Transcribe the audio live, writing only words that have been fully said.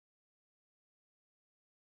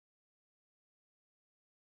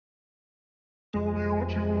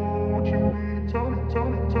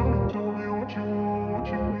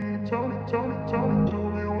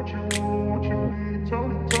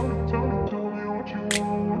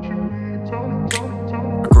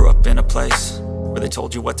place where they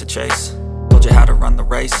told you what to chase, told you how to run the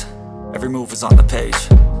race. Every move was on the page,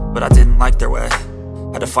 but I didn't like their way.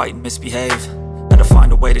 Had to fight and misbehave, had to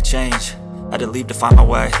find a way to change, had to leave to find my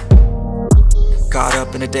way. Caught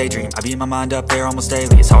up in a daydream, I beat my mind up there almost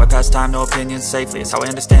daily. It's how I pass time, no opinions safely. It's how I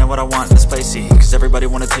understand what I want in this place, see. Cause everybody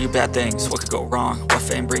wanna tell you bad things, what could go wrong, what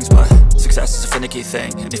fame brings. But success is a finicky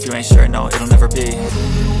thing, and if you ain't sure, no, it'll never be.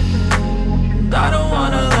 I don't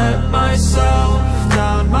wanna let myself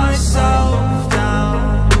down, myself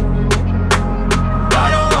down. I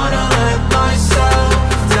don't wanna let myself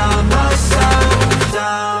down, myself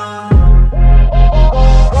down.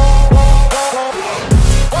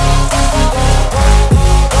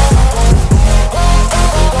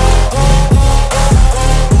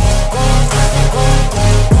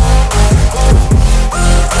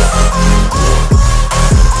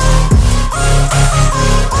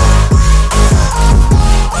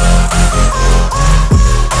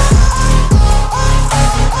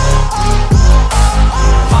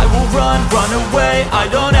 I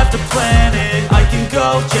don't have to plan it, I can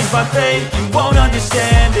go change my fate. You won't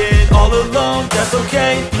understand it, all alone, that's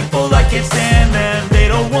okay. People, I can't stand them, they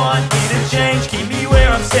don't want me to change. Keep me where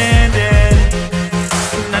I'm standing,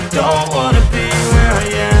 and I don't wanna be where I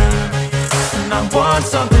am. And I want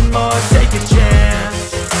something more, take a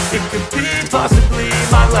chance. It could be possibly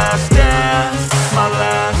my last dance, my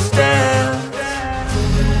last dance.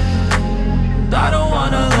 I don't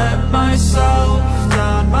wanna let myself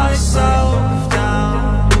down, myself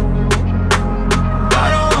down. I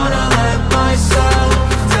don't wanna let myself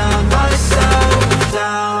down, myself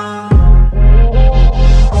down.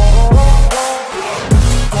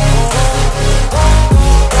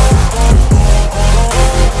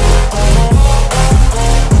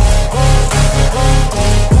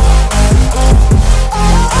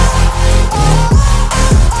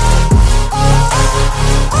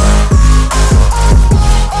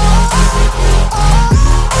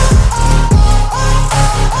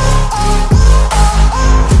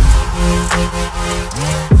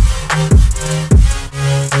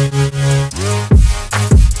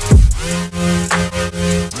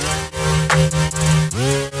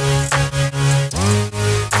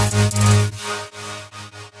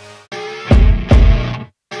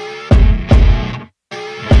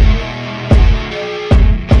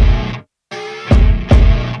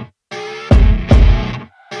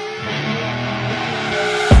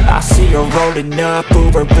 Rolling up,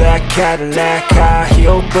 Uber black Cadillac, high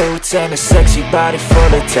heel boots and a sexy body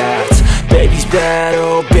full of tats. Baby's bad,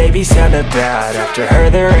 oh baby's hella bad. After her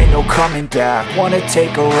there ain't no coming back. Wanna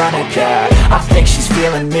take a run at that. I think she's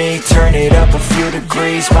feeling me, turn it up a few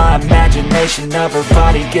degrees. My imagination of her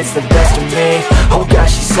body gets the best of me. Oh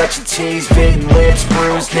gosh, she's such a tease, bitten lips,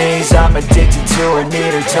 bruised knees. I'm addicted to her,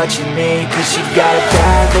 need her touching me. Cause she got a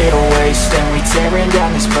bad little waist, and we tearing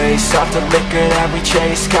down this place. Off the liquor that we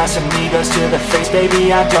chase, got some egos to the face.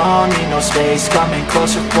 Baby, I don't need no space, coming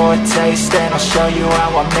closer for a taste. And I'll show you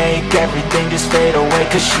how I make everything just fade away.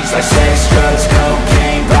 Cause she's like sex, drugs,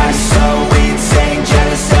 cocaine, body so insane.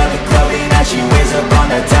 Jealous of the clothing that she wears up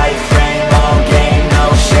on a tight frame. All game, no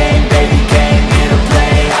shame, baby came here to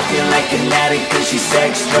play. I feel like an addict cause she's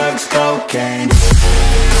sex, drugs, cocaine.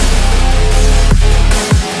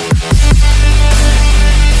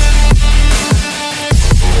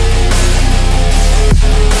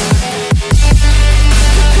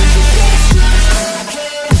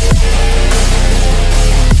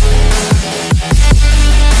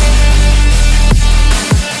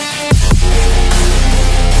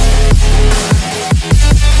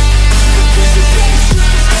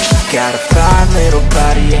 Got a fine little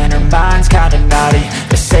body and her mind's kinda naughty.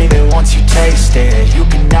 They say that once you taste it, you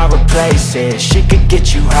cannot replace it. She could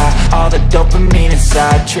get you high, all the dopamine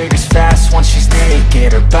inside triggers fast once she's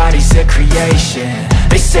naked. Her body's a creation.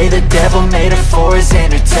 They say the devil made her for his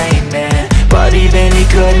entertainment, but even he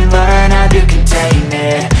couldn't learn how to contain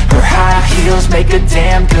it. Her high heels make a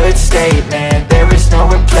damn good statement. There is no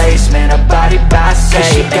replacement, a body by Satan.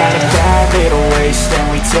 Cause she got a bad little waist,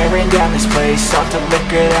 and we tearing down this place. Off the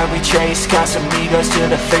liquor that we chase, got some egos to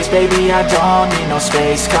the face. Baby, I don't need no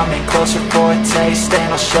space, coming closer for a taste.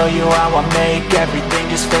 And I'll show you how I make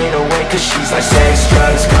everything just fade away. Cause she's like sex,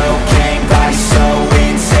 drugs, cocaine, body so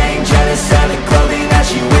insane. Jealous of the clothing that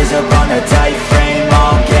she wears up on a tight frame.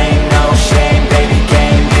 All game, no shame, baby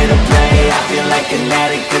came here to play. I feel like an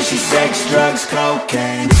addict cause she's sex, drugs,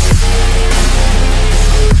 cocaine.